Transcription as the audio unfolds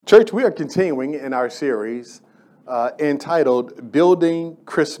Church, we are continuing in our series entitled Building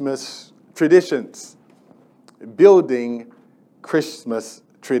Christmas Traditions. Building Christmas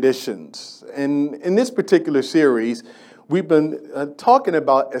Traditions. And in this particular series, we've been talking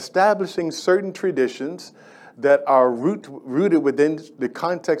about establishing certain traditions that are rooted within the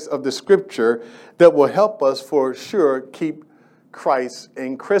context of the Scripture that will help us for sure keep Christ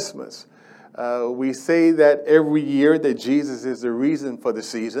in Christmas. We say that every year that Jesus is the reason for the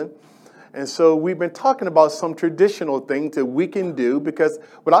season. And so we've been talking about some traditional things that we can do, because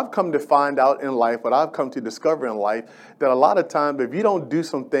what I've come to find out in life, what I've come to discover in life, that a lot of times if you don't do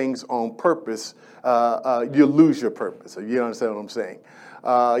some things on purpose, you lose your purpose. You understand what I'm saying?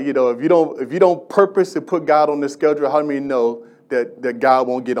 If you don't purpose to put God on the schedule, how many know that God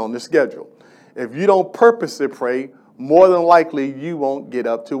won't get on the schedule? If you don't purpose to pray, more than likely you won't get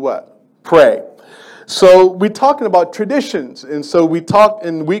up to what? Pray. So we're talking about traditions. And so we talked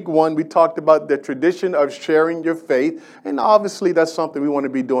in week 1, we talked about the tradition of sharing your faith. And obviously that's something we want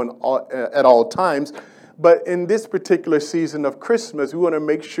to be doing at all times. But in this particular season of Christmas, we want to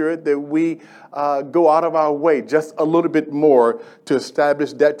make sure that we go out of our way just a little bit more to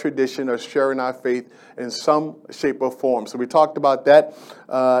establish that tradition of sharing our faith in some shape or form. So we talked about that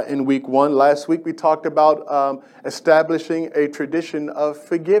in week 1. Last week, we talked about establishing a tradition of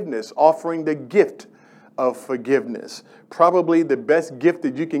forgiveness, offering the gift of forgiveness. Probably the best gift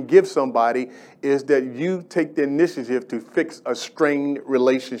that you can give somebody is that you take the initiative to fix a strained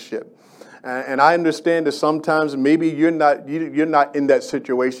relationship. And I understand that sometimes maybe you're not in that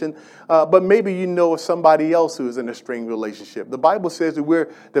situation, but maybe you know of somebody else who is in a strained relationship. The Bible says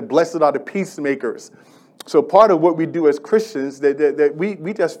that blessed are the peacemakers. So part of what we do as Christians, that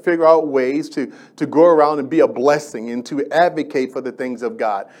we just figure out ways to go around and be a blessing and to advocate for the things of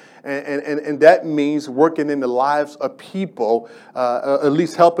God. And that means working in the lives of people, at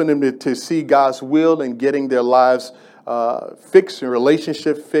least helping them to see God's will and getting their lives fixed and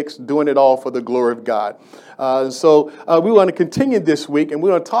relationship fixed, doing it all for the glory of God. So we want to continue this week, and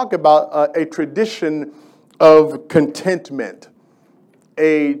we're going to talk about a tradition of contentment.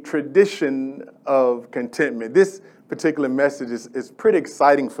 A tradition of contentment. This particular message is pretty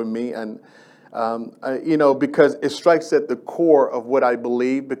exciting for me, and because it strikes at the core of what I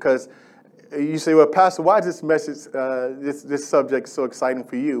believe. Because you say, well, Pastor, why is this message, this subject so exciting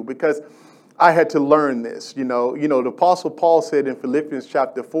for you? Because I had to learn this. The Apostle Paul said in Philippians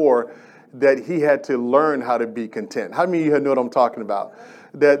chapter 4 that he had to learn how to be content. How many of you know what I'm talking about?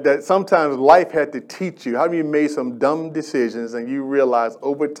 That sometimes life had to teach you. How many of you made some dumb decisions and you realize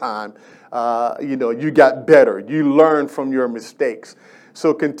over time, you got better. You learned from your mistakes.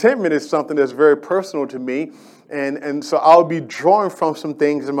 So contentment is something that's very personal to me. And so I'll be drawing from some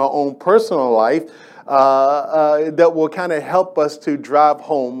things in my own personal life that will kind of help us to drive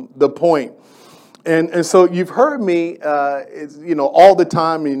home the point. And so you've heard me, all the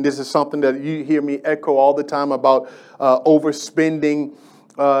time, and this is something that you hear me echo all the time about overspending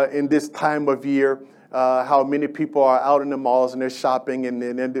in this time of year, how many people are out in the malls and they're shopping and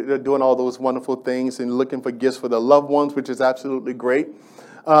they're doing all those wonderful things and looking for gifts for their loved ones, which is absolutely great.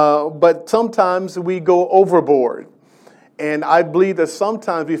 But sometimes we go overboard. And I believe that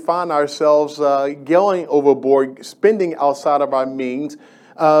sometimes we find ourselves going overboard, spending outside of our means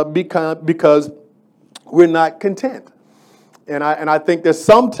because we're not content. And I think that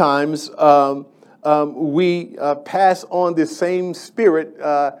sometimes we pass on the same spirit,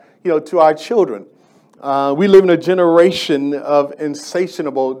 to our children. We live in a generation of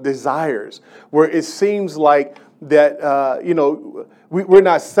insatiable desires where it seems like that, we're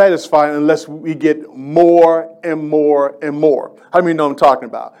not satisfied unless we get more and more and more. How many know what I'm talking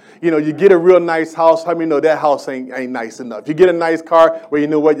about? You get a real nice house. How many know that house ain't nice enough? You get a nice car. Well, you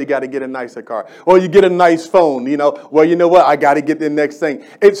know what? You got to get a nicer car. Or you get a nice phone. Well, you know what? I got to get the next thing.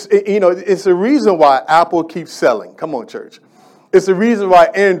 It's the reason why Apple keeps selling. Come on, church. It's the reason why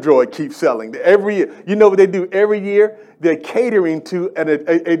Android keeps selling. Every year, you know what they do every year? They're catering to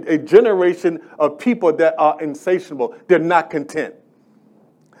a generation of people that are insatiable. They're not content.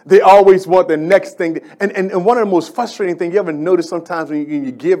 They always want the next thing. And one of the most frustrating things you ever notice sometimes when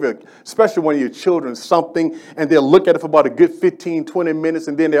you give, especially one of your children, something, and they'll look at it for about a good 15, 20 minutes,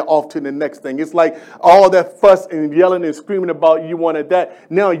 and then they're off to the next thing. It's like all that fuss and yelling and screaming about you wanted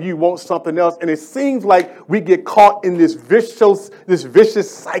that. Now you want something else. And it seems like we get caught in this vicious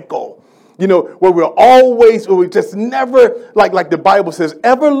cycle, where we're just never, like the Bible says,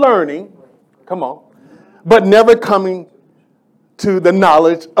 ever learning, come on, but never coming to the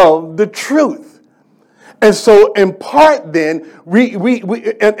knowledge of the truth. And so in part then, we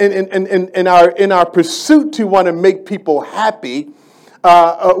in our pursuit to want to make people happy,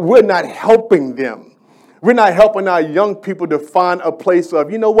 we're not helping them. We're not helping our young people to find a place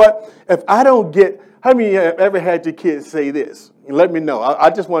of, you know what, if I don't get, how many of you have ever had your kids say this? Let me know. I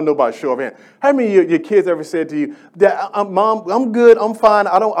just want to know about show of hand. How many of your kids ever said to you, Mom, I'm good, I'm fine,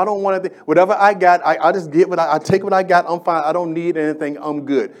 I don't want anything. Whatever I got, I just get I take what I got, I'm fine, I don't need anything, I'm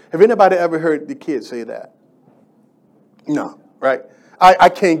good. Have anybody ever heard the kids say that? No, right? I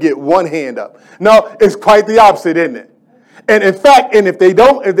can't get one hand up. No, it's quite the opposite, isn't it? And in fact, and if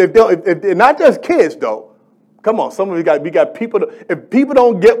they're not just kids though, come on, some of we got people, if people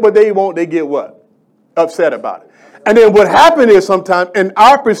don't get what they want, they get what? Upset about it. And then what happened is sometimes in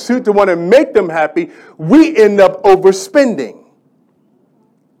our pursuit to want to make them happy, we end up overspending.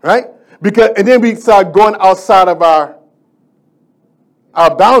 Right? And then we start going outside of our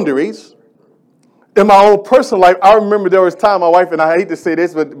boundaries. In my own personal life, I remember there was time, my wife, and I hate to say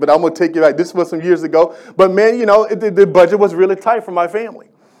this, but I'm going to take you back. This was some years ago. But man, the budget was really tight for my family.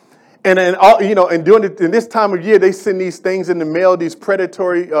 And in this time of year, they send these things in the mail, these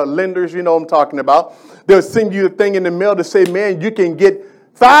predatory lenders, you know what I'm talking about. They'll send you a thing in the mail to say, man, you can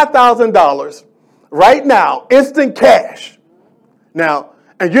get $5,000 right now, instant cash. Now,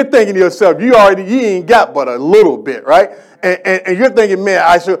 and you're thinking to yourself, you ain't got but a little bit, right? And you're thinking,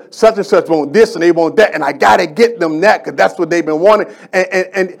 man, such and such want this and they want that, and I got to get them that because that's what they've been wanting.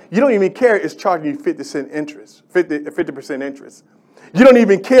 And you don't even care it's charging you 50% interest, 50% interest. You don't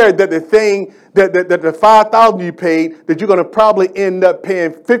even care that the thing, that the $5,000 you paid, that you're going to probably end up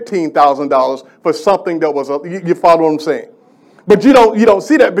paying $15,000 for something that was, you follow what I'm saying? But you don't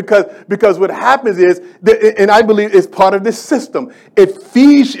see that because what happens is, and I believe it's part of this system, it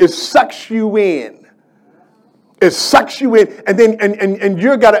sucks you in. It sucks you in, and then and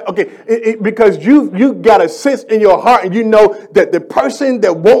you gotta because you got a sense in your heart, and you know that the person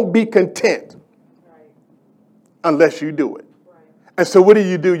that won't be content unless you do it. And so what do?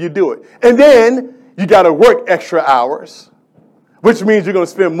 You do it. And then you got to work extra hours, which means you're going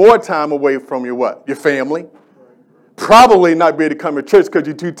to spend more time away from your family. Probably not be able to come to church because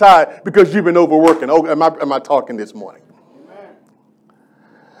you're too tired because you've been overworking. Oh, am I talking this morning? Amen.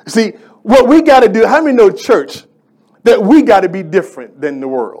 See, what we got to do, how many know, church, that we got to be different than the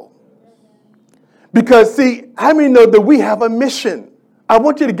world? Because, see, how many know that we have a mission? I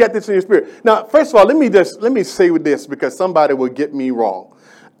want you to get this in your spirit. Now, first of all, let me say with this because somebody will get me wrong.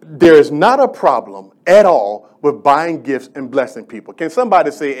 There is not a problem at all with buying gifts and blessing people. Can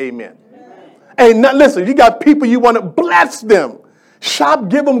somebody say amen? Amen. Hey, listen, you got people you want to bless them. Shop,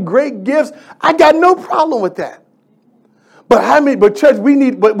 give them great gifts. I got no problem with that. But church, we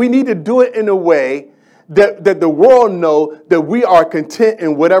need to do it in a way that the world know that we are content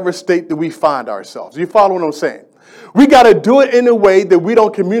in whatever state that we find ourselves. You follow what I'm saying? We got to do it in a way that we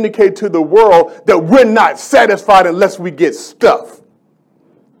don't communicate to the world that we're not satisfied unless we get stuff.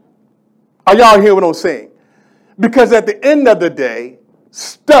 Are y'all hearing what I'm saying? Because at the end of the day,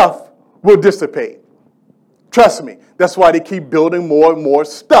 stuff will dissipate. Trust me. That's why they keep building more and more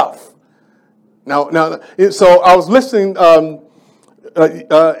stuff. Now, so I was listening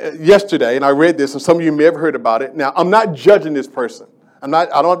yesterday, and I read this, and some of you may have heard about it. Now, I'm not judging this person. I'm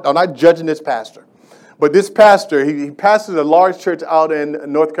not judging this pastor. But this pastor, he pastors a large church out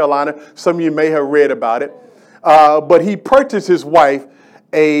in North Carolina. Some of you may have read about it. But he purchased his wife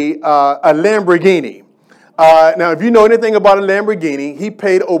a Lamborghini. Now, if you know anything about a Lamborghini, he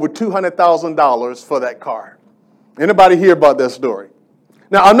paid over $200,000 for that car. Anybody hear about that story?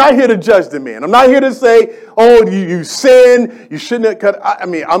 Now, I'm not here to judge the man. I'm not here to say, oh, you sinned, you shouldn't have cut.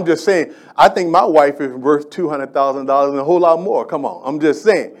 I'm just saying, I think my wife is worth $200,000 and a whole lot more. Come on, I'm just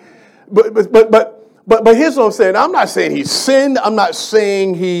saying. But here's what I'm saying. I'm not saying he sinned. I'm not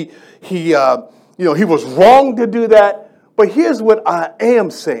saying he was wrong to do that. But here's what I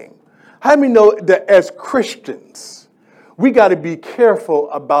am saying. How many know that as Christians, we got to be careful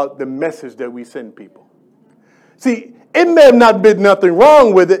about the message that we send people? See, it may have not been nothing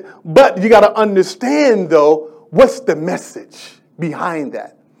wrong with it, but you got to understand, though, what's the message behind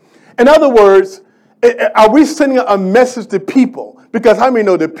that? In other words, are we sending a message to people? Because how many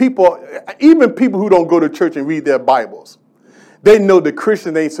know that people, even people who don't go to church and read their Bibles, they know the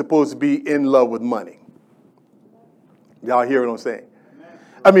Christian ain't supposed to be in love with money. Y'all hear what I'm saying?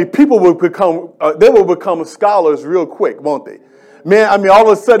 I mean, people will become scholars real quick, won't they? Man,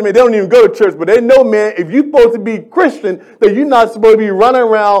 all of a sudden, man, they don't even go to church, but they know, man, if you're supposed to be Christian, that you're not supposed to be running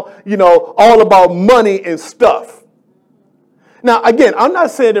around, all about money and stuff. Now, again, I'm not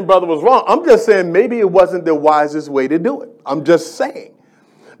saying the brother was wrong. I'm just saying maybe it wasn't the wisest way to do it. I'm just saying.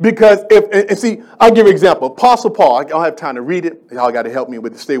 Because see, I'll give you an example. Apostle Paul, I don't have time to read it. Y'all got to help me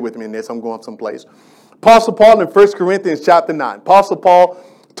stay with me in this. I'm going someplace. Apostle Paul in 1 Corinthians chapter 9. Apostle Paul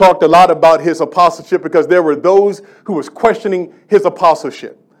talked a lot about his apostleship because there were those who was questioning his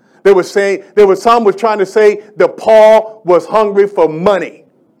apostleship. They were saying, some was trying to say that Paul was hungry for money,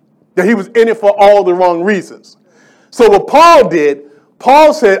 that he was in it for all the wrong reasons. So what Paul did,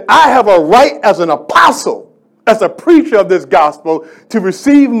 Paul said, I have a right as an apostle, as a preacher of this gospel, to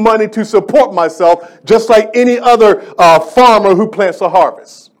receive money to support myself, just like any other farmer who plants a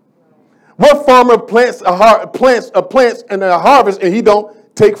harvest. What farmer plants in a harvest and he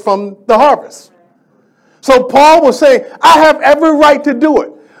don't take from the harvest? So Paul was saying, I have every right to do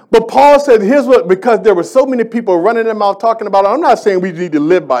it. But Paul said, here's what, because there were so many people running their mouth talking about it. I'm not saying we need to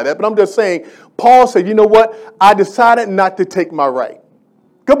live by that, but I'm just saying, Paul said, you know what? I decided not to take my right.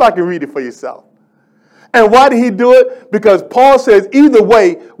 Go back and read it for yourself. And why did he do it? Because Paul says, either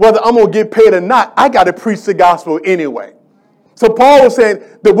way, whether I'm going to get paid or not, I got to preach the gospel anyway. So Paul was saying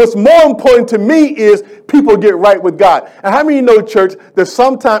that what's more important to me is people get right with God. And how many of you know, church, that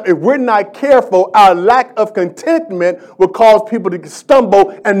sometimes if we're not careful, our lack of contentment will cause people to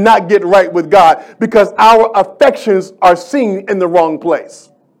stumble and not get right with God because our affections are seen in the wrong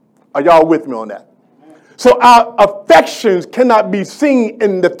place. Are y'all with me on that? So our affections cannot be seen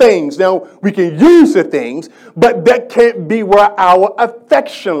in the things. Now, we can use the things, but that can't be where our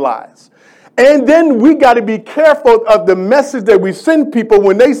affection lies. And then we got to be careful of the message that we send people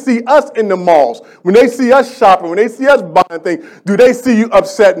when they see us in the malls, when they see us shopping, when they see us buying things. Do they see you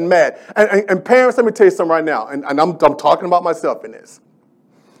upset and mad? And parents, let me tell you something right now, and I'm talking about myself in this.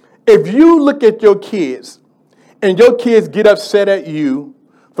 If you look at your kids and your kids get upset at you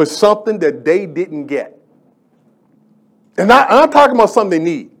for something that they didn't get, and I'm talking about something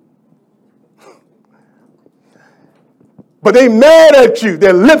they need, but they mad at you,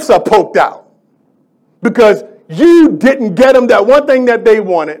 their lips are poked out, because you didn't get them that one thing that they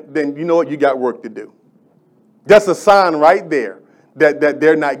wanted, then you know what? You got work to do. That's a sign right there that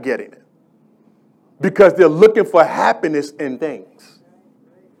they're not getting it. Because they're looking for happiness in things.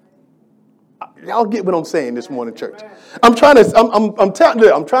 Y'all get what I'm saying this morning, church. I'm trying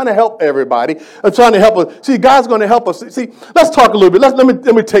to help everybody. I'm trying to help us. See, God's going to help us. See, let's talk a little bit.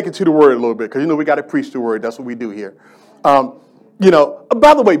 Let me take it to the word a little bit, because we got to preach the word. That's what we do here. By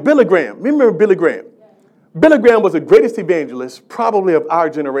the way, Billy Graham. Remember Billy Graham? Billy Graham was the greatest evangelist probably of our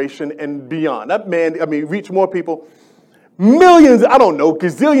generation and beyond. That man, reached more people. Millions,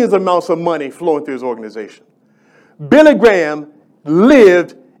 gazillions amounts of money flowing through his organization. Billy Graham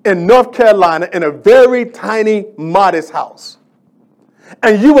lived in North Carolina in a very tiny, modest house.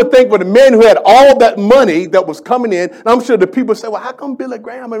 And you would think with a man who had all that money that was coming in, and I'm sure the people say, well, how come Billy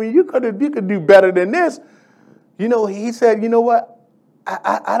Graham? You could do better than this. He said, you know what?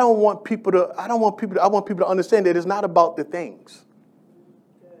 I want people to understand that it's not about the things.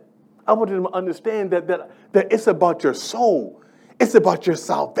 I want them to understand that it's about your soul. It's about your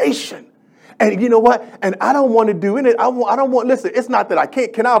salvation. And you know what? And I don't want to do it. Listen, it's not that I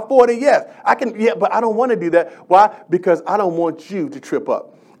can't. Can I afford it? Yes. I can, but I don't want to do that. Why? Because I don't want you to trip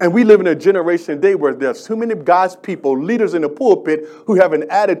up. And we live in a generation today where there's too many God's people, leaders in the pulpit, who have an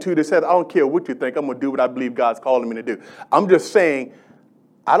attitude that says, I don't care what you think. I'm going to do what I believe God's calling me to do. I'm just saying,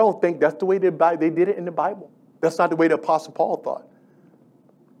 I don't think that's the way they did it in the Bible. That's not the way the Apostle Paul thought.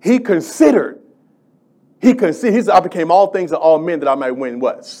 He said, I became all things to all men that I might win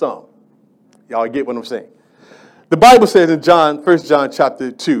what? Some. Y'all get what I'm saying? The Bible says in 1 John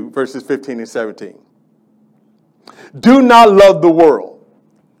chapter 2, verses 15 and 17. Do not love the world.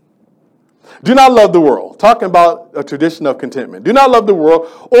 Do not love the world. Talking about a tradition of contentment. Do not love the world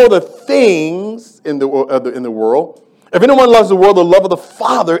or the things in the world. If anyone loves the world, the love of the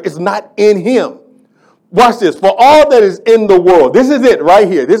Father is not in him. Watch this. For all that is in the world. This is it right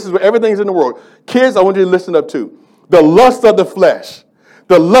here. This is where everything's in the world. Kids, I want you to listen up too. The lust of the flesh,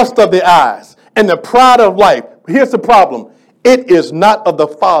 the lust of the eyes, and the pride of life. Here's the problem. It is not of the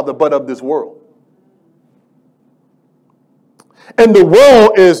Father, but of this world. And the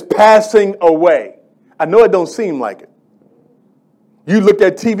world is passing away. I know it don't seem like it. You look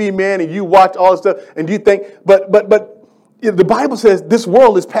at TV, man, and you watch all this stuff, and you think, but the Bible says this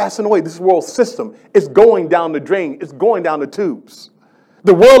world is passing away. This world system is going down the drain. It's going down the tubes.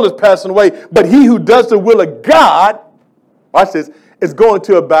 The world is passing away, but he who does the will of God, watch this, is going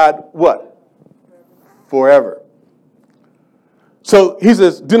to abide what? Forever. So he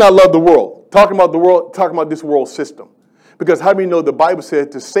says, do not love the world. Talking about the world, talking about this world system. Because how many know the Bible says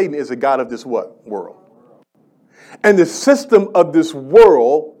that Satan is the god of this what? World. And the system of this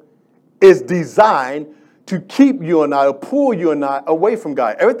world is designed to keep you and I, or pull you and I away from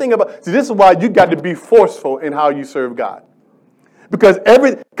God. Everything about, see, this is why you got to be forceful in how you serve God. Because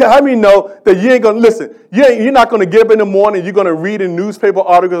how many know that you ain't going to listen? You're not going to get up in the morning. You're going to read in newspaper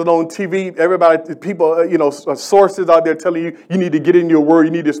articles on TV. Everybody, people, sources out there telling you you need to get in your word.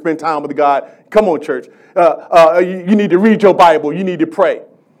 You need to spend time with God. Come on, church. You need to read your Bible. You need to pray.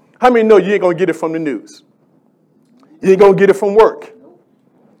 How many know you ain't going to get it from the news? You ain't going to get it from work.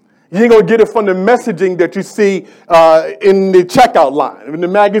 You ain't going to get it from the messaging that you see in the checkout line, in the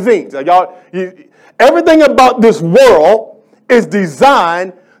magazines. Everything about this world is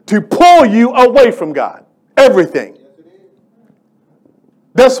designed to pull you away from God. Everything.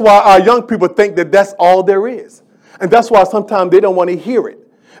 That's why our young people think that that's all there is. And that's why sometimes they don't want to hear it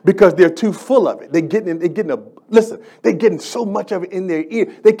because they're too full of it. They're getting so much of it in their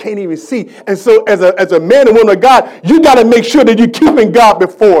ear, they can't even see. And so as a man and woman of God, you got to make sure that you're keeping God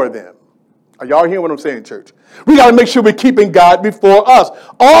before them. Are y'all hearing what I'm saying, church? We got to make sure we're keeping God before us.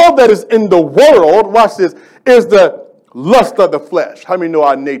 All that is in the world, watch this, is the lust of the flesh. How many know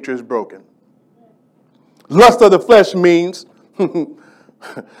our nature is broken? Lust of the flesh means,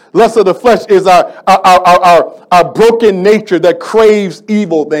 lust of the flesh is our broken nature that craves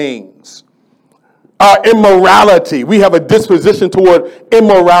evil things. Our immorality. We have a disposition toward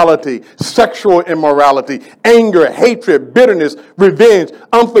immorality, sexual immorality, anger, hatred, bitterness, revenge,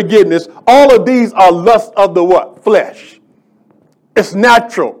 unforgiveness. All of these are lust of the what? Flesh. It's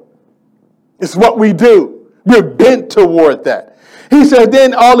natural. It's what we do. We're bent toward that. He says,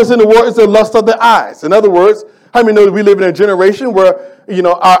 then all that's in the world is the lust of the eyes. In other words, how many know that we live in a generation where,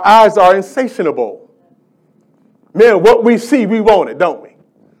 our eyes are insatiable? Man, what we see, we want it, don't we?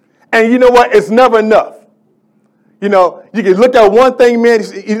 And you know what? It's never enough. You can look at one thing, man,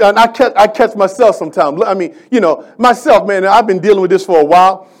 and I catch myself sometimes. Myself, man, I've been dealing with this for a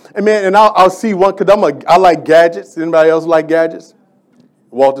while. And, man, and I'll see one, because I like gadgets. Anybody else like gadgets?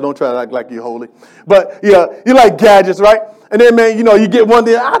 Walter, don't try to act like you're holy. But, you like gadgets, right? And then, man, you get one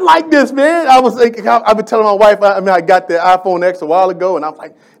day, I like this, man. I've been telling my wife, I got the iPhone X a while ago, and I was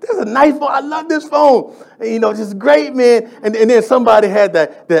like, this is a nice phone. I love this phone. And, just great, man. And then somebody had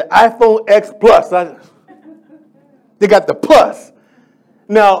the iPhone X Plus. They got the Plus.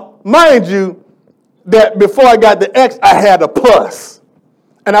 Now, mind you, that before I got the X, I had a Plus.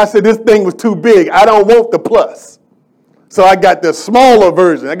 And I said, this thing was too big. I don't want the Plus. So I got the smaller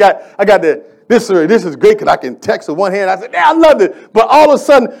version. I got this is great because I can text with one hand. I said, yeah, I love it. But all of a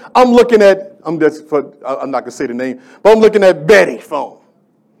sudden, I'm not going to say the name, but I'm looking at Betty's phone.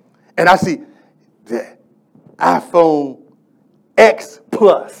 And I see the iPhone X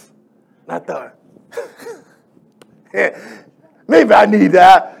Plus. And I thought, maybe I need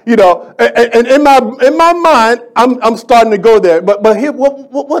that, And in my mind, I'm starting to go there. But here,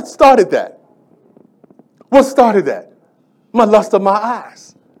 what started that? What started that? My lust of my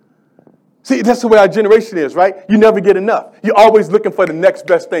eyes. See, that's the way our generation is, right? You never get enough. You're always looking for the next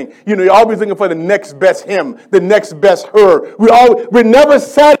best thing. You're always looking for the next best him, the next best her. We're never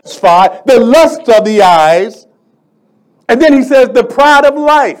satisfied. The lust of the eyes. And then he says the pride of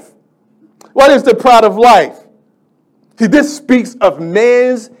life. What is the pride of life? See, this speaks of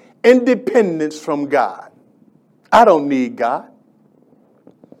man's independence from God. I don't need God.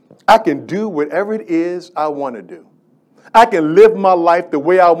 I can do whatever it is I want to do. I can live my life the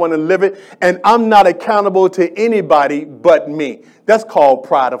way I want to live it, and I'm not accountable to anybody but me. That's called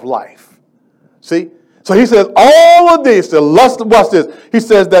pride of life. See? So he says all of this, the lust, watch this. He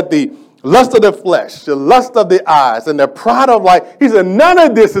says that the lust of the flesh, the lust of the eyes, and the pride of life, he said none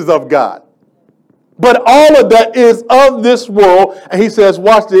of this is of God. But all of that is of this world, and he says,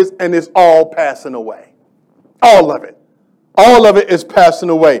 watch this, and it's all passing away. All of it. All of it is passing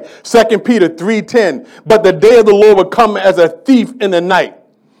away. 2 Peter 3:10. But the day of the Lord will come as a thief in the night,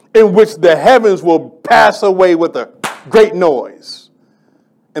 in which the heavens will pass away with a great noise,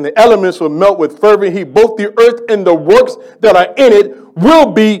 and the elements will melt with fervent heat. Both the earth and the works that are in it will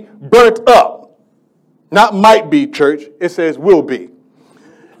be burnt up. Not might be, church. It says will be.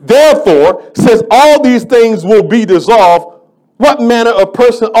 Therefore, since all these things will be dissolved, what manner of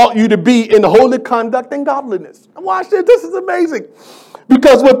person ought you to be in holy conduct and godliness? Watch this. This is amazing.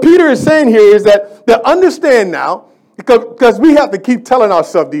 Because what Peter is saying here is that understand now, because we have to keep telling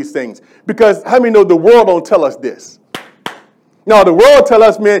ourselves these things. Because how many know the world don't tell us this? No, the world tell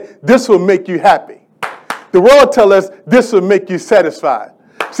us, man, this will make you happy. The world tell us this will make you satisfied.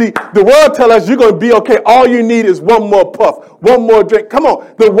 See, the world tell us you're going to be okay. All you need is one more puff, one more drink. Come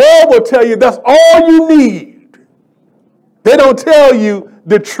on. The world will tell you that's all you need. They don't tell you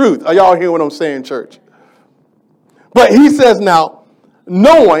the truth. Are y'all hearing what I'm saying, church? But he says now,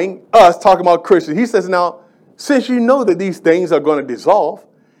 knowing us, talking about Christians, he says now, since you know that these things are going to dissolve,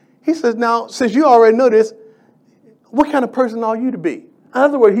 he says now, since you already know this, what kind of person are you to be? In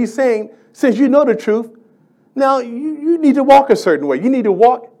other words, he's saying, since you know the truth, now you need to walk a certain way. You need to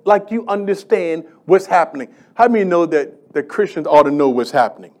walk like you understand what's happening. How many know that Christians ought to know what's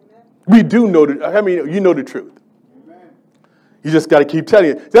happening? We do know. How many you know the truth? You just got to keep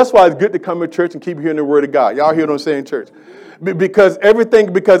telling it. That's why it's good to come to church and keep hearing the word of God. Y'all hear what I'm saying, church? Because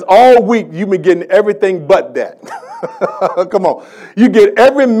all week you've been getting everything but that. Come on. You get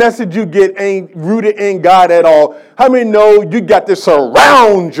every message you get ain't rooted in God at all. How many know you got to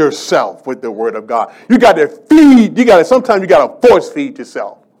surround yourself with the word of God? You got to feed. Sometimes you got to force feed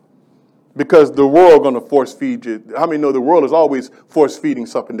yourself. Because the world going to force feed you. How many know the world is always force feeding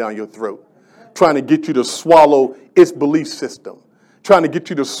something down your throat? Trying to get you to swallow its belief system. Trying to get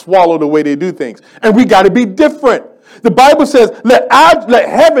you to swallow the way they do things. And we got to be different. The Bible says, let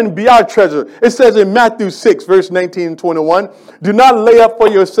heaven be our treasure. It says in Matthew 6, verse 19 and 21, do not lay up for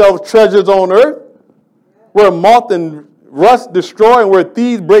yourselves treasures on earth, where moth and rust destroy and where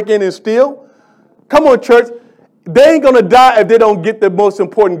thieves break in and steal. Come on, church. They ain't going to die if they don't get the most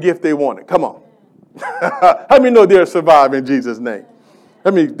important gift they wanted. Come on. How many know they'll survive in Jesus' name?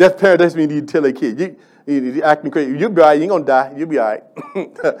 I mean, that's parents mean you tell a kid, you acting crazy. You'll be all right. You ain't going to die. You'll be all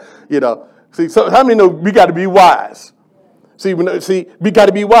right. See, so how many know we got to be wise? See, we got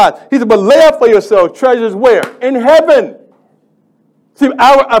to be wise. He said, but lay up for yourselves treasures where? In heaven. See,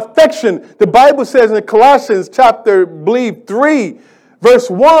 our affection, the Bible says in Colossians chapter, believe 3, verse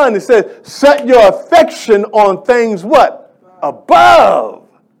 1, it says, set your affection on things what? Above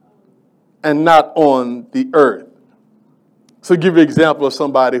and not on the earth. So give you an example of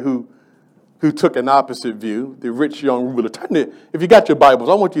somebody who took an opposite view, the rich young ruler. If you got your Bibles,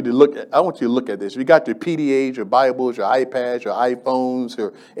 I want you to look at this. If you got your PDAs, your Bibles, your iPads, your iPhones,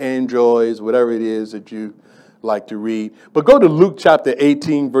 your Androids, whatever it is that you like to read. But go to Luke chapter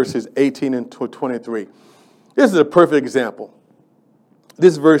 18, verses 18 and 23. This is a perfect example.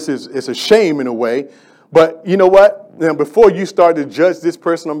 This verse is a shame in a way. But you know what? Now, before you start to judge this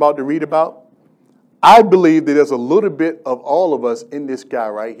person I'm about to read about, I believe that there's a little bit of all of us in this guy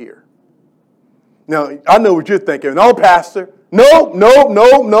right here. Now, I know what you're thinking. No, Pastor. No.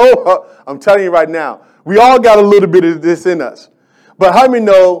 I'm telling you right now, we all got a little bit of this in us. But how many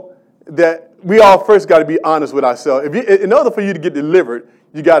know that we all first got to be honest with ourselves? In order for you to get delivered,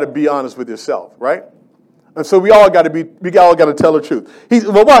 you got to be honest with yourself, right? And so we all got to tell the truth.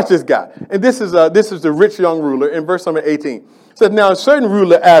 Well, watch this guy. And this is the rich young ruler in verse number 18. It says, now a certain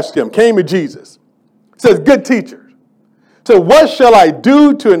ruler asked him, came to Jesus. It says, good teacher. So what shall I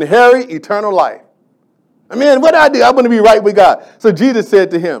do to inherit eternal life? I mean, what do I do? I want to be right with God. So Jesus said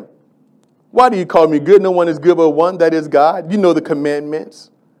to him, why do you call me good? No one is good but one, that is God. You know the commandments.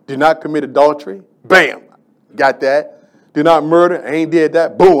 Do not commit adultery. Bam. Got that. Do not murder. I ain't did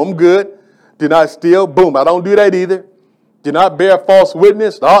that. Boom, I'm good. Do not steal. Boom, I don't do that either. Do not bear false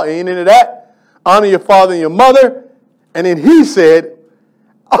witness. No, ain't into that. Honor your father and your mother. And then he said,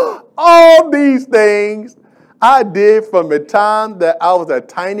 all these things I did from the time that I was a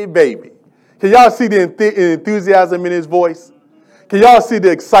tiny baby. Can y'all see the enthusiasm in his voice? Can y'all see the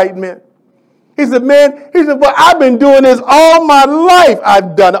excitement? He said, well, I've been doing this all my life.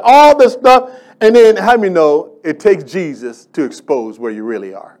 I've done all this stuff. And then, how many know it takes Jesus to expose where you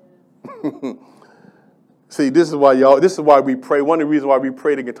really are? See, this is why we pray. One of the reasons why we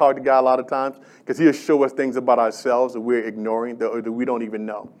pray to talk to God a lot of times, because he'll show us things about ourselves that we're ignoring, that we don't even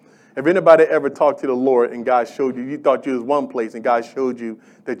know. If anybody ever talked to the Lord and God showed you thought you was one place and God showed you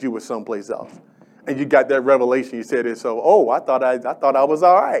that you were someplace else. And you got that revelation, you said it, so, I thought I was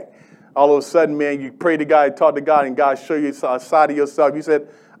all right. All of a sudden, man, you pray to God, talk to God, and God show you a side of yourself. You said,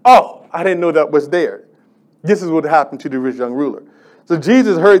 oh, I didn't know that was there. This is what happened to the rich young ruler. So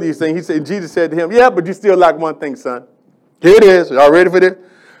Jesus heard these things. Jesus said to him, yeah, but you still lack one thing, son. Here it is. Y'all ready for this?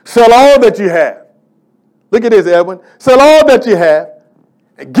 Sell all that you have. Look at this, Edwin. Sell all that you have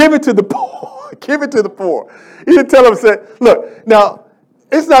and give it to the poor. Give it to the poor. He didn't tell him, said, look, now,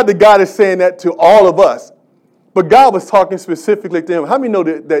 it's not that God is saying that to all of us, but God was talking specifically to him. How many know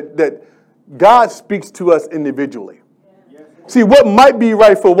that God speaks to us individually? See, what might be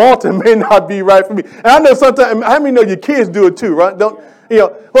right for Walter may not be right for me. And I know sometimes, how many know your kids do it too, right?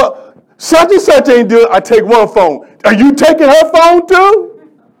 Well, such and such ain't do it. I take one phone. Are you taking her phone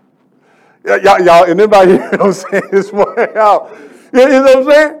too? Y'all, anybody hear what I'm saying this morning? You know what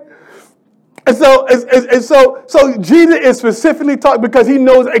I'm saying? And so Jesus is specifically talking because he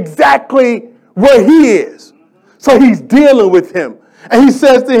knows exactly where he is. So he's dealing with him. And he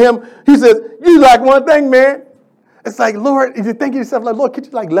says to him, you lack one thing, man. It's like, Lord, if you think to yourself, like, Lord, could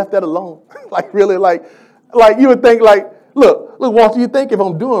you left that alone? Like really, like you would think look, Walter, you think if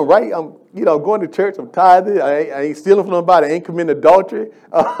I'm doing right, going to church, I'm tithing, I ain't stealing from nobody, I ain't committing adultery.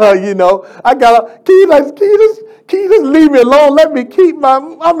 Can you just leave me alone? Let me keep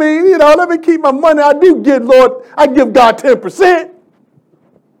let me keep my money. I do give Lord, I give God 10%.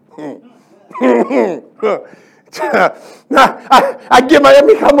 I give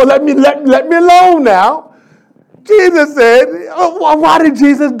come on, let me alone now. Jesus said, why did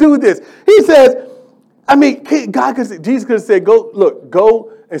Jesus do this? He says, Jesus could have said,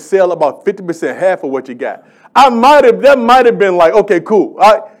 go and sell about 50%, half of what you got. That might have been like, okay, cool.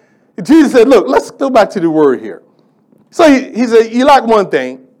 Jesus said, look, let's go back to the word here. So he said, you like one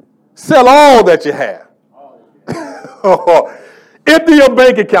thing, sell all that you have. Empty your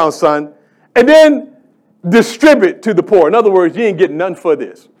bank account, son, and then distribute to the poor. In other words, you ain't getting nothing for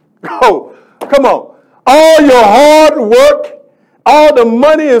this. Oh, come on. All your hard work, all the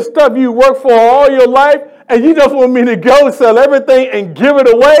money and stuff you work for all your life, and you just want me to go sell everything and give it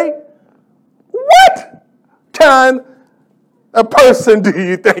away? What kind of person do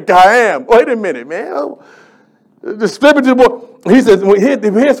you think I am? Wait a minute, man. Distribute to the poor. He says,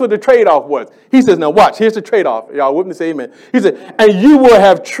 here's what the trade-off was. He says, now watch, here's the trade-off. Y'all with me, say amen. He said, and you will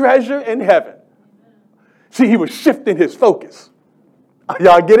have treasure in heaven. See, he was shifting his focus.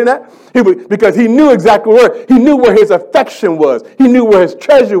 Y'all getting that? Because he knew exactly he knew where his affection was. He knew where his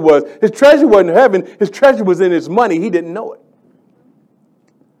treasure was. His treasure wasn't in heaven. His treasure was in his money. He didn't know it.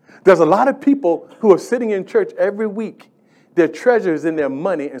 There's a lot of people who are sitting in church every week. Their treasure is in their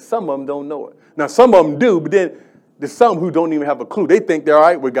money, and some of them don't know it. Now, some of them do, but then there's some who don't even have a clue. They think they're all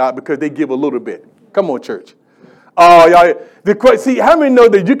right with God because they give a little bit. Come on, church. Oh, y'all. See, how many know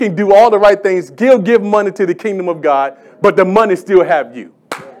that you can do all the right things, give money to the kingdom of God, but the money still have you?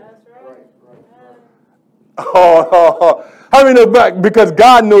 How many know back? Because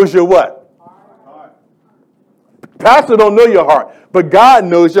God knows your what? Heart. Pastor don't know your heart, but God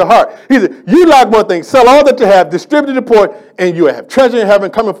knows your heart. He said, you like one thing, sell all that you have, distribute to the poor, and you have treasure in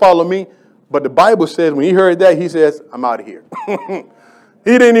heaven, come and follow me. But the Bible says, when he heard that, he says, I'm out of here.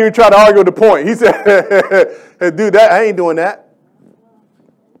 He didn't even try to argue the point. He said, dude, I ain't doing that.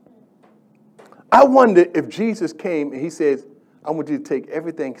 I wonder if Jesus came and he says, I want you to take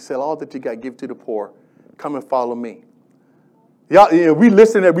everything, sell all that you got, give to the poor, come and follow me. Y'all, we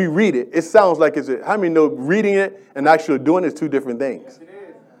listen and we read it. It sounds like how many know reading it and actually doing it is two different things? Yes,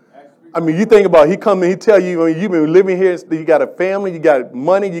 it is. You think about he come and he tell you, you've been living here, you got a family, you got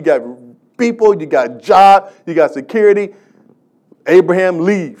money, you got people, you got job, you got security. Abraham,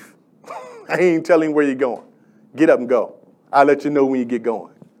 leave. I ain't telling you where you're going. Get up and go. I'll let you know when you get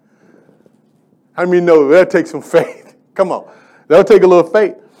going. How many know that'll take some faith? Come on. That'll take a little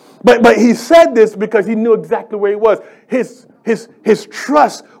faith. But he said this because he knew exactly where he was. His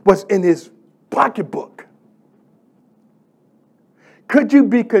trust was in his pocketbook. Could you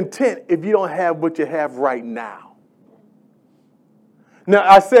be content if you don't have what you have right now? Now,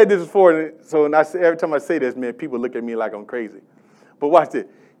 I said this before, so every time I say this, man, people look at me like I'm crazy. But watch this.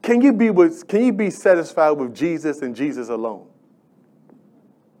 Can you be satisfied with Jesus and Jesus alone?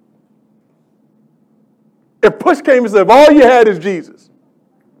 If push came and said, if all you had is Jesus,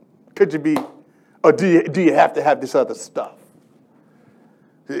 could you be, or do you have to have this other stuff?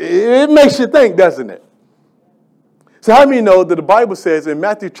 It makes you think, doesn't it? So how many know that the Bible says in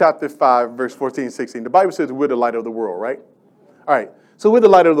Matthew chapter 5, verse 14 and 16, the Bible says we're the light of the world, right? All right, so we're the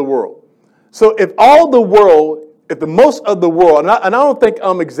light of the world. So if the most of the world, and I don't think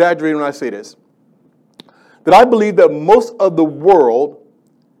I'm exaggerating when I say this, that I believe that most of the world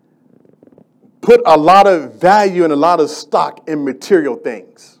put a lot of value and a lot of stock in material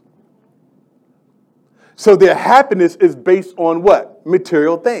things. So their happiness is based on what?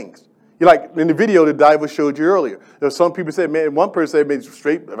 Material things. Like in the video that Diva showed you earlier. There's some people say, man, one person said, man,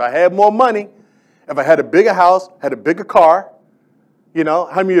 straight, if I had more money, if I had a bigger house, had a bigger car, how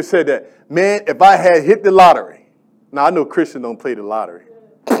many of you said that? Man, if I had hit the lottery. Now, I know Christians don't play the lottery.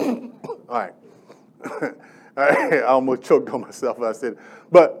 All right. I almost choked on myself when I said it.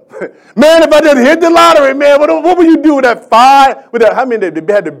 But, man, if I just hit the lottery, man, what would you do with that how many,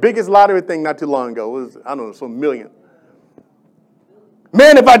 they had the biggest lottery thing not too long ago. It was, I don't know, some million.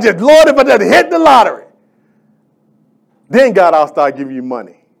 Man, if I just hit the lottery, then God, I'll start giving you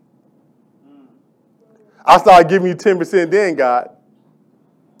money. I'll start giving you 10%, then God.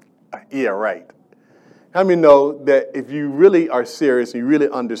 Yeah, right. How many know that if you really are serious and you really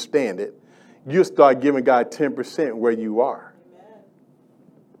understand it, you'll start giving God 10% where you are. Amen.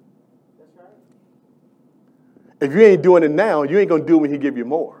 That's right. If you ain't doing it now, you ain't going to do it when he give you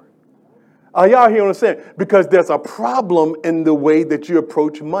more. Are y'all hear what I'm saying? Because there's a problem in the way that you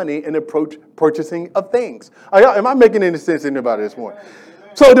approach money and approach purchasing of things. Am I making any sense to anybody this morning?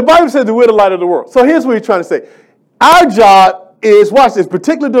 So the Bible says that we're the light of the world. So here's what he's trying to say. Our job is, watch this,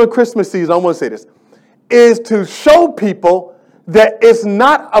 particularly during Christmas season, I want to say this, is to show people that it's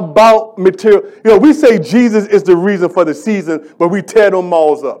not about material. You know, we say Jesus is the reason for the season, but we tear them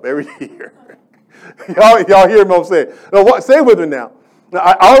malls up every year. y'all hear me what I'm saying? Now, say it with me now. Now,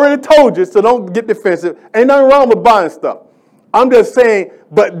 I already told you, so don't get defensive. Ain't nothing wrong with buying stuff. I'm just saying,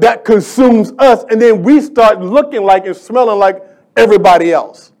 but that consumes us, and then we start looking like and smelling like everybody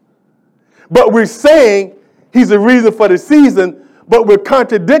else. But we're saying he's the reason for the season, but we're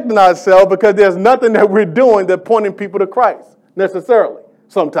contradicting ourselves because there's nothing that we're doing that's pointing people to Christ, necessarily,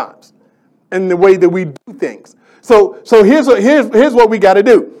 sometimes, in the way that we do things. So here's what we got to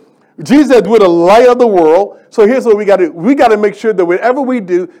do. Jesus said we're the light of the world. So here's what we got to do. We got to make sure that whatever we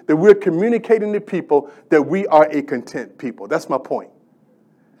do, that we're communicating to people that we are a content people. That's my point.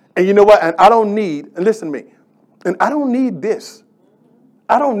 And you know what? And I don't need, and listen to me, and I don't need this.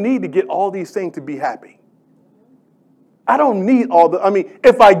 I don't need to get all these things to be happy. I don't need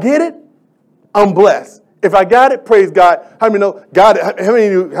if I get it, I'm blessed. If I got it, praise God. How many know God? How many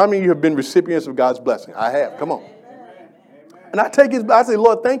of you have been recipients of God's blessing? I have. Come on. And I take his, I say,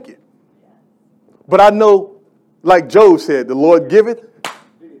 Lord, thank you. But I know, like Job said, the Lord giveth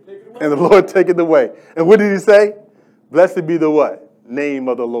and the Lord taketh away. And what did he say? Blessed be the what? Name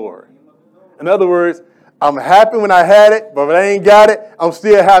of the Lord. In other words, I'm happy when I had it, but if I ain't got it, I'm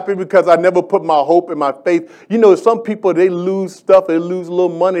still happy because I never put my hope and my faith. You know, some people, they lose stuff, they lose a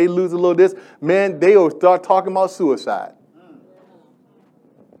little money, they lose a little this. Man, they will start talking about suicide.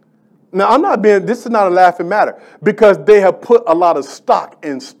 Now, this is not a laughing matter because they have put a lot of stock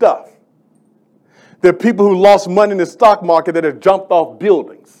in stuff. There are people who lost money in the stock market that have jumped off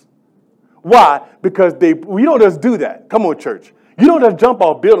buildings. Why? Because we don't just do that. Come on, church. You don't just jump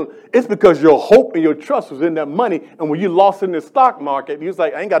off buildings. It's because your hope and your trust was in that money. And when you lost in the stock market, you was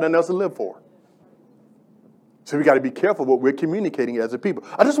like, I ain't got nothing else to live for. So we got to be careful what we're communicating as a people.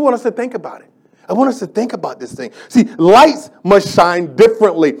 I just want us to think about it. I want us to think about this thing. See, lights must shine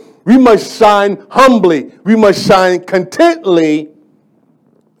differently. We must shine humbly. We must shine contently.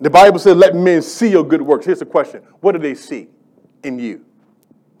 The Bible says, let men see your good works. Here's the question. What do they see in you?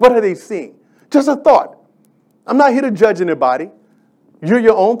 What are they seeing? Just a thought. I'm not here to judge anybody. You're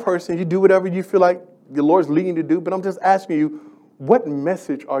your own person. You do whatever you feel like the Lord's leading you to do. But I'm just asking you, what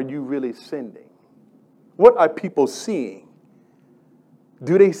message are you really sending? What are people seeing?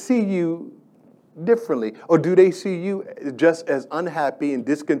 Do they see you differently? Or do they see you just as unhappy and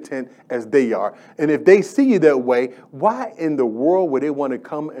discontent as they are? And if they see you that way, why in the world would they want to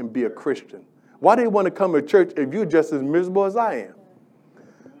come and be a Christian? Why do they want to come to church if you're just as miserable as I am?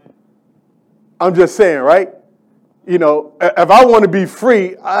 I'm just saying, right? You know, if I want to be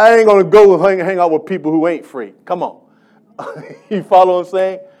free, I ain't going to go and hang out with people who ain't free. Come on. You follow what I'm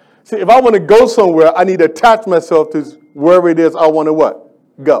saying? See, if I want to go somewhere, I need to attach myself to wherever it is I want to what?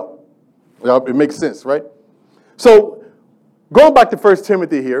 Go. It makes sense, right? So, going back to 1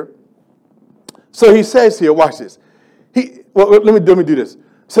 Timothy here. So he says here, watch this. Let me do this.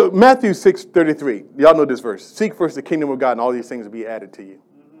 So Matthew 6:33. Y'all know this verse. Seek first the kingdom of God and all these things will be added to you.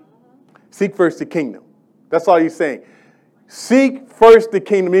 Seek first the kingdom. That's all he's saying. Seek first the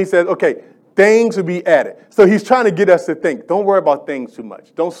kingdom. He says, okay, things will be added. So he's trying to get us to think. Don't worry about things too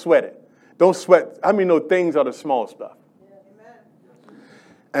much. Don't sweat it. Don't sweat. I mean, no, things are the small stuff.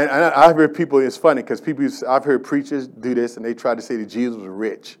 And I've heard people, it's funny because I've heard preachers do this and they try to say that Jesus was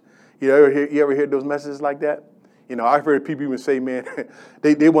rich. You ever hear those messages like that? You know, I've heard people even say, man,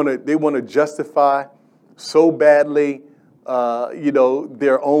 they want to justify so badly,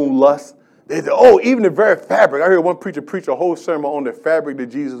 their own lust. They say, even the very fabric. I heard one preacher preach a whole sermon on the fabric that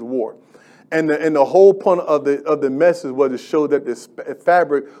Jesus wore. And the whole point of the message was to show that this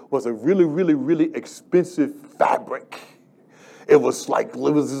fabric was a really, really, really expensive fabric. It was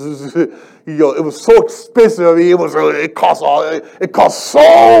it was so expensive. I mean, it cost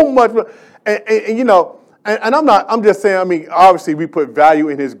so much. And I'm just saying, I mean, obviously we put value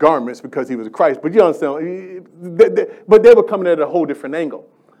in his garments because he was Christ, but you understand, but they were coming at a whole different angle.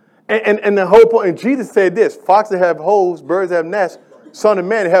 And the whole point, and Jesus said this, foxes have holes, birds have nests, son of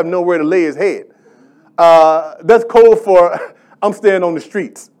man have nowhere to lay his head. That's code for I'm staying on the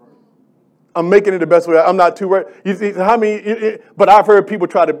streets. I'm making it the best way. I'm not too worried. You see, but I've heard people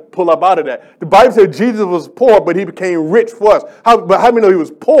try to pull up out of that. The Bible said Jesus was poor, but he became rich for us. But how many know he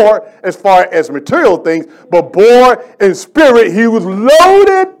was poor as far as material things, but poor in spirit? He was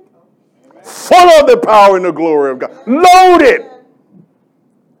loaded, full of the power and the glory of God. Loaded,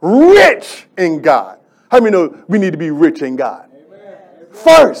 rich in God. How many know we need to be rich in God?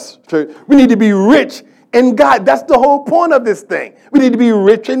 First, church, we need to be rich in God. That's the whole point of this thing. We need to be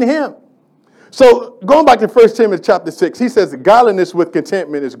rich in him. So going back to 1 Timothy chapter 6, he says, godliness with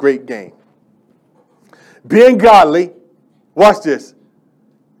contentment is great gain. Being godly, watch this,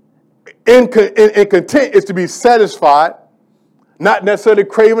 in content is to be satisfied, not necessarily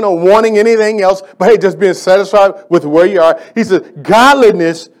craving or wanting anything else, but hey, just being satisfied with where you are. He says,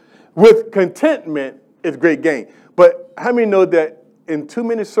 godliness with contentment is great gain. But how many know that in too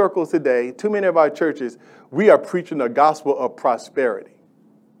many circles today, too many of our churches, we are preaching the gospel of prosperity.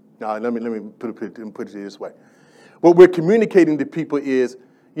 Now, let me put it this way. What we're communicating to people is,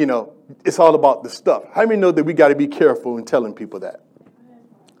 it's all about the stuff. How many know that we got to be careful in telling people that?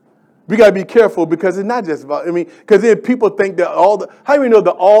 We got to be careful because it's not just about, because then people think that how many know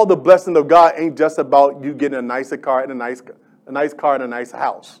that all the blessing of God ain't just about you getting a nicer car and a nice car and a nice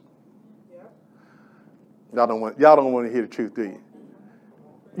house. Y'all don't want to hear the truth, do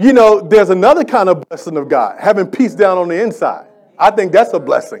you? There's another kind of blessing of God, having peace down on the inside. I think that's a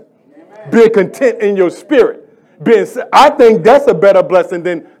blessing. Being content in your spirit. I think that's a better blessing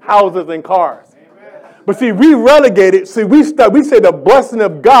than houses and cars. But see, we relegate it. See, we say the blessing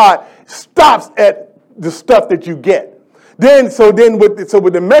of God stops at the stuff that you get. With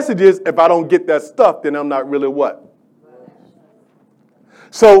the message is, if I don't get that stuff, then I'm not really what?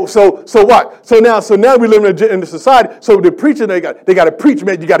 So what? So now we live in the society. So the preacher, they got to preach,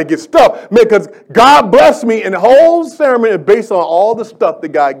 man. You got to get stuff, man, because God blessed me, and the whole sermon is based on all the stuff that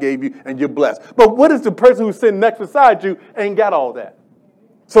God gave you, and you're blessed. But what is the person who's sitting next beside you ain't got all that?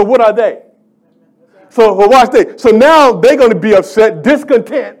 So what are they? So watch this. So now they're going to be upset,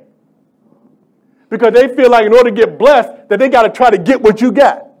 discontent, because they feel like in order to get blessed, that they got to try to get what you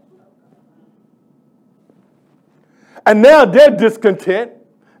got. And now they're discontent.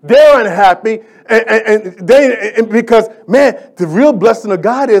 They're unhappy. And because, man, the real blessing of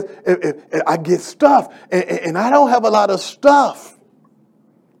God is if I get stuff. And I don't have a lot of stuff.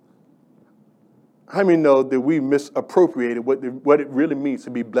 How many know that we misappropriated what it really means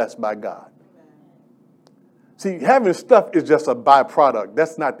to be blessed by God? See, having stuff is just a byproduct.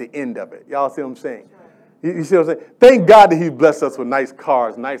 That's not the end of it. Y'all see what I'm saying? You see what I'm saying? Thank God that he blessed us with nice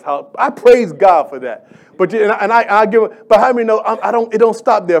cars, nice house. I praise God for that. But I give it. But how many know it don't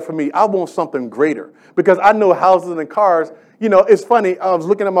stop there for me. I want something greater because I know houses and cars. It's funny. I was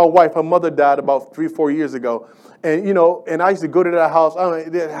looking at my wife. Her mother died about 3-4 years ago, and I used to go to that house.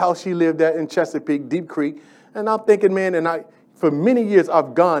 That house she lived at in Chesapeake, Deep Creek, and I'm thinking, man, for many years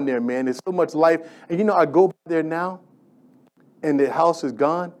I've gone there, man. There's so much life, and I go there now, and the house is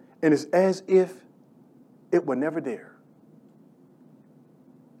gone, and it's as if it were never there.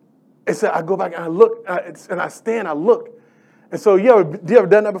 And so I go back and I look, and I stand, I look. And so you ever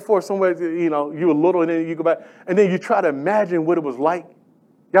done that before? Somewhere, you were little, and then you go back, and then you try to imagine what it was like.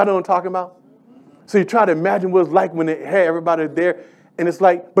 Y'all know what I'm talking about? So you try to imagine what it was like when it had everybody there, and it's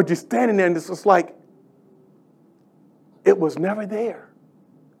like, but you're standing there, and it's just like, it was never there.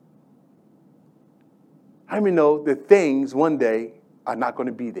 How many know that things one day are not going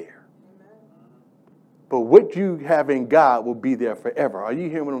to be there? But what you have in God will be there forever. Are you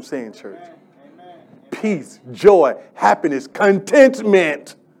hearing what I'm saying, church? Amen. Peace, joy, happiness,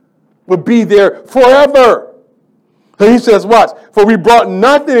 contentment will be there forever. So he says, watch, for we brought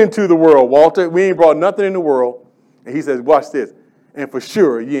nothing into the world, Walter. We ain't brought nothing in the world. And he says, watch this. And for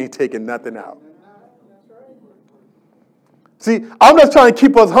sure, you ain't taking nothing out. See, I'm just trying to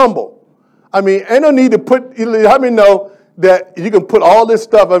keep us humble. Ain't no need to put, how many know that you can put all this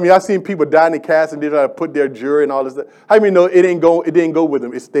stuff? I've seen people die in the cast and they try to put their jewelry and all this stuff. How many know it didn't go with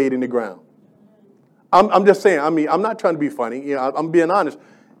them? It stayed in the ground. I'm just saying, I'm not trying to be funny. I'm being honest.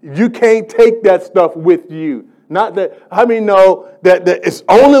 You can't take that stuff with you. Not that, how many know that it's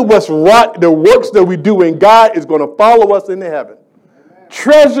only what's right, the works that we do in God is going to follow us into heaven. Amen.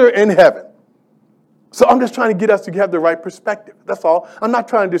 Treasure in heaven. So I'm just trying to get us to have the right perspective. That's all. I'm not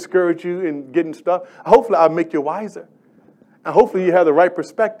trying to discourage you in getting stuff. Hopefully I'll make you wiser. And hopefully you have the right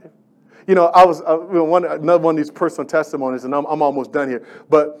perspective. I was another one of these personal testimonies, and I'm almost done here.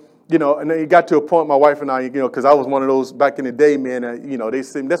 But, and then it got to a point, my wife and I, because I was one of those back in the day, man, they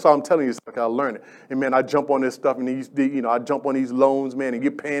said, that's why I'm telling you, I learned it. And, man, I jump on this stuff, and I jump on these loans, man, and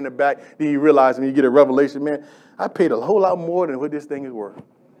you're paying it back. Then you realize when you get a revelation, man, I paid a whole lot more than what this thing is worth.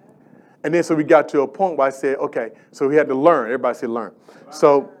 And then so we got to a point where I said, okay, so we had to learn. Everybody said learn.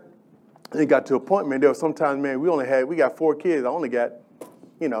 So it got to a point, man, there was sometimes, man, we got 4 kids. I only got,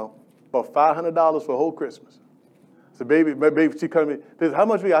 about $500 for a whole Christmas. So my baby, she come to me, says, how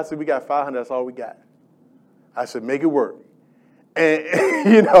much we got? I said, we got $500. That's all we got. I said, make it work. And,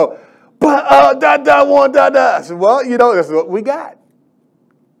 but I said, well, that's what we got.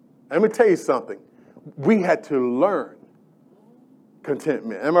 Let me tell you something. we had to learn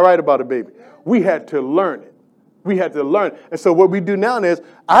contentment. Am I right about it, baby? We had to learn it. We had to learn. And so what we do now is,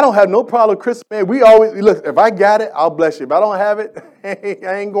 I don't have no problem with Christmas, man. We always, look, if I got it, I'll bless you. If I don't have it,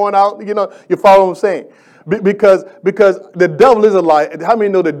 I ain't going out, you follow what I'm saying? Because the devil is a lie. How many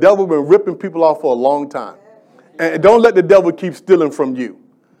know the devil been ripping people off for a long time? And don't let the devil keep stealing from you.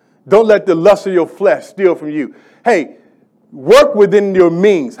 Don't let the lust of your flesh steal from you. Hey, work within your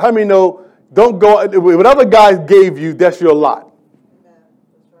means. How many know, don't go, whatever God gave you, that's your lot.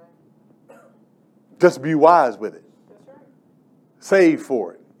 Just be wise with it. Save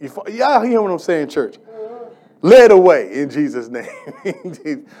for it. Y'all hear what I'm saying, church? Lay it away in Jesus' name.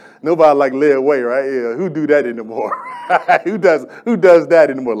 Nobody like lay it away, right? Yeah, who do that anymore? Who does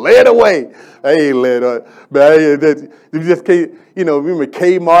that anymore? Lay it away. I ain't lay it away. But you just can't, remember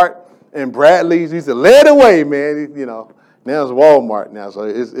Kmart and Bradley's used to lay it away, man. Now it's Walmart now. So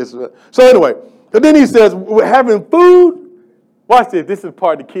so anyway. But then he says, having food. Watch this. This is the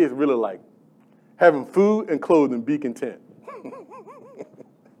part the kids really like. Having food and clothing, be content.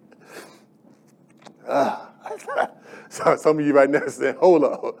 So some of you right now saying, hold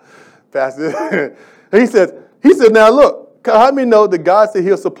up, Pastor. He said, now look, how many know that God said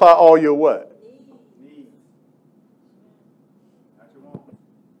he'll supply all your what? Needs.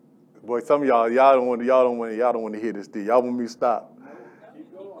 Boy, some of y'all don't want to hear this, do y'all want me to stop?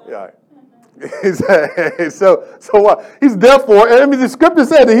 Yeah. So what? He's therefore, and the scripture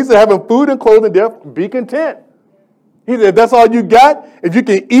said that he said, having food and clothing, therefore be content. He said, that's all you got. If you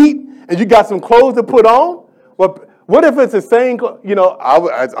can eat and you got some clothes to put on, well, what if it's the same?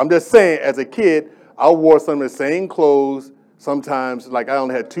 I'm just saying, as a kid, I wore some of the same clothes. Sometimes, like I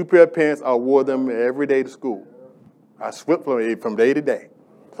only had 2 pair of pants. I wore them every day to school. I swept from day to day.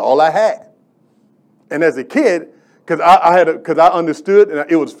 That's all I had. And as a kid, because I understood, and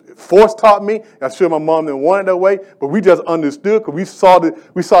it was force taught me. I'm sure my mom didn't want it that way, but we just understood because we saw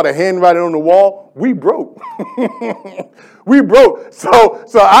the handwriting on the wall. We broke. We broke.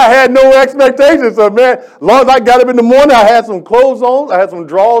 So I had no expectations. So man, as long as I got up in the morning, I had some clothes on, I had some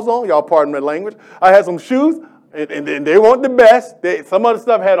drawers on. Y'all pardon my language. I had some shoes, and they weren't the best. Some other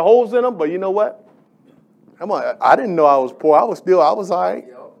stuff had holes in them, but you know what? Come on, I didn't know I was poor. I was all right.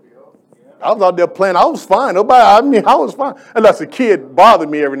 I was out there playing. I was fine. I was fine. Unless a kid bothered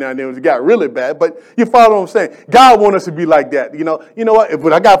me every now and then when it got really bad. But you follow what I'm saying? God wants us to be like that. You know what? If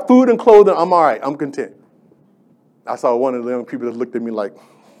I got food and clothing, I'm all right. I'm content. I saw one of the young people that looked at me like,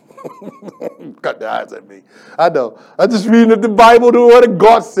 cut their eyes at me. I know. I'm just reading the Bible, the word of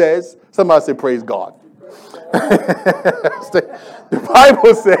God says. Somebody say, praise God. The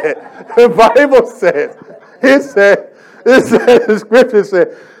scripture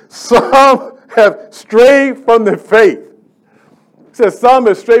said, some have strayed from the faith. It says some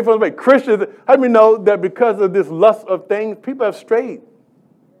have strayed from the faith. Christians, how many know that because of this lust of things, people have strayed?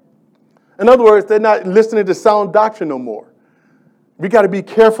 In other words, they're not listening to sound doctrine no more. We got to be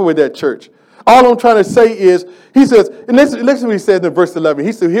careful with that, church. All I'm trying to say is, he says, and listen to what he says in verse 11.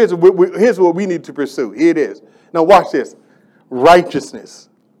 He said, here's what we need to pursue. Here it is. Now watch this. Righteousness,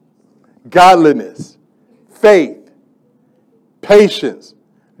 godliness, faith, patience,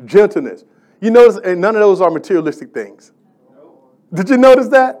 gentleness. You notice, and none of those are materialistic things. Did you notice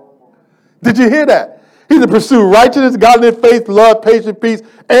that? Did you hear that? He said, pursue righteousness, godliness, faith, love, patience, peace,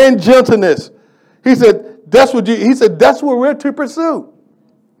 and gentleness. He said, that's what we're to pursue.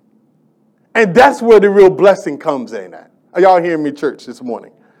 And that's where the real blessing comes in at. Are y'all hearing me, church, this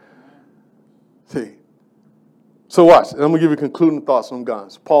morning? See. So watch, and I'm going to give you concluding thoughts from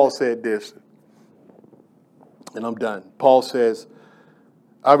God. Paul said this, and I'm done. Paul says,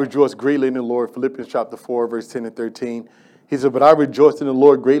 I rejoice greatly in the Lord, Philippians chapter 4, verse 10 and 13. He said, but I rejoice in the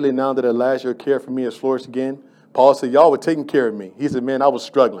Lord greatly now that at last your care for me has flourished again. Paul said, y'all were taking care of me. He said, man, I was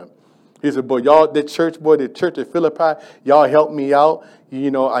struggling. He said, boy, the church at Philippi, y'all helped me out.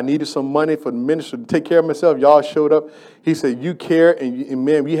 I needed some money for the ministry to take care of myself. Y'all showed up. He said, you care, and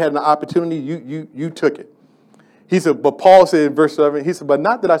man, we had an opportunity. You took it. He said, but Paul said in verse 11, he said, but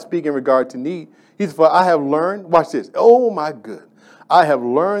not that I speak in regard to need. He said, for I have learned, watch this. Oh, my good. I have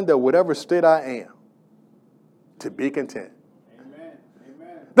learned that whatever state I am, to be content. Amen.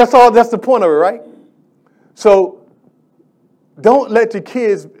 Amen. That's the point of it, right? So don't let your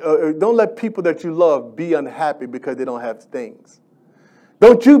kids, don't let people that you love be unhappy because they don't have things.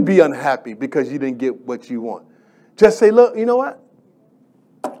 Don't you be unhappy because you didn't get what you want. Just say, look, you know what?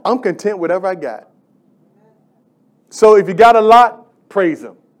 I'm content with whatever I got. So if you got a lot, praise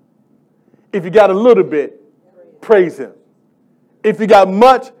him. If you got a little bit, praise him. If you got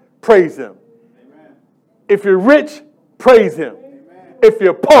much, praise him. Amen. If you're rich, praise him. Amen. If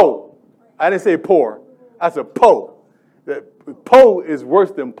you're poor, I didn't say poor. I said po. Po is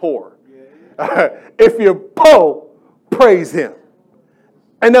worse than poor. If you're po, praise him.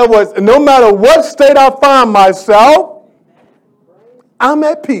 In other words, no matter what state I find myself, I'm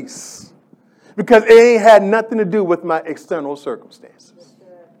at peace. Because it ain't had nothing to do with my external circumstances.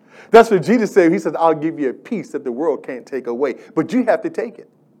 That's what Jesus said. He said, I'll give you a peace that the world can't take away. But you have to take it.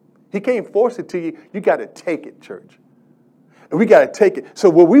 He can't force it to you. You got to take it, church. And we got to take it. So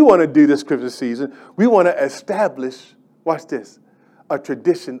what we want to do this Christmas season, we want to establish, watch this, a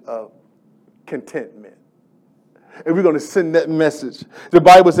tradition of contentment. And we're going to send that message. The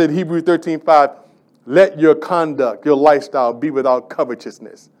Bible said, Hebrews 13:5, let your conduct, your lifestyle be without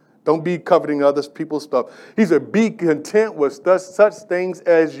covetousness. Don't be coveting other people's stuff. He said, be content with such things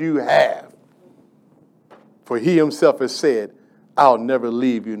as you have. For he himself has said, I'll never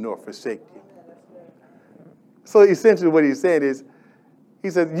leave you nor forsake you. So essentially what he's saying is, he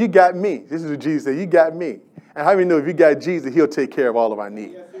said, you got me. This is what Jesus said, you got me. And how many know if you got Jesus, he'll take care of all of our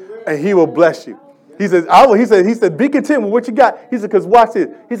needs. And he will bless you. He said, be content with what you got. He said, because watch this.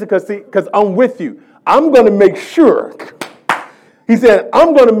 He said, because I'm with you. I'm going to make sure. He said,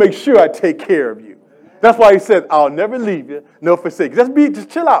 I'm going to make sure I take care of you. That's why he said, I'll never leave you, nor forsake you. Just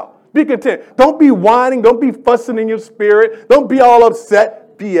chill out. Be content. Don't be whining. Don't be fussing in your spirit. Don't be all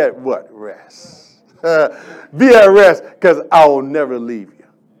upset. Be at what? Rest. Be at rest, because I will never leave you.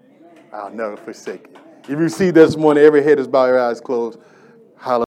 I'll never forsake you. If you see this morning, every head is bowed, your eyes closed. Hallelujah.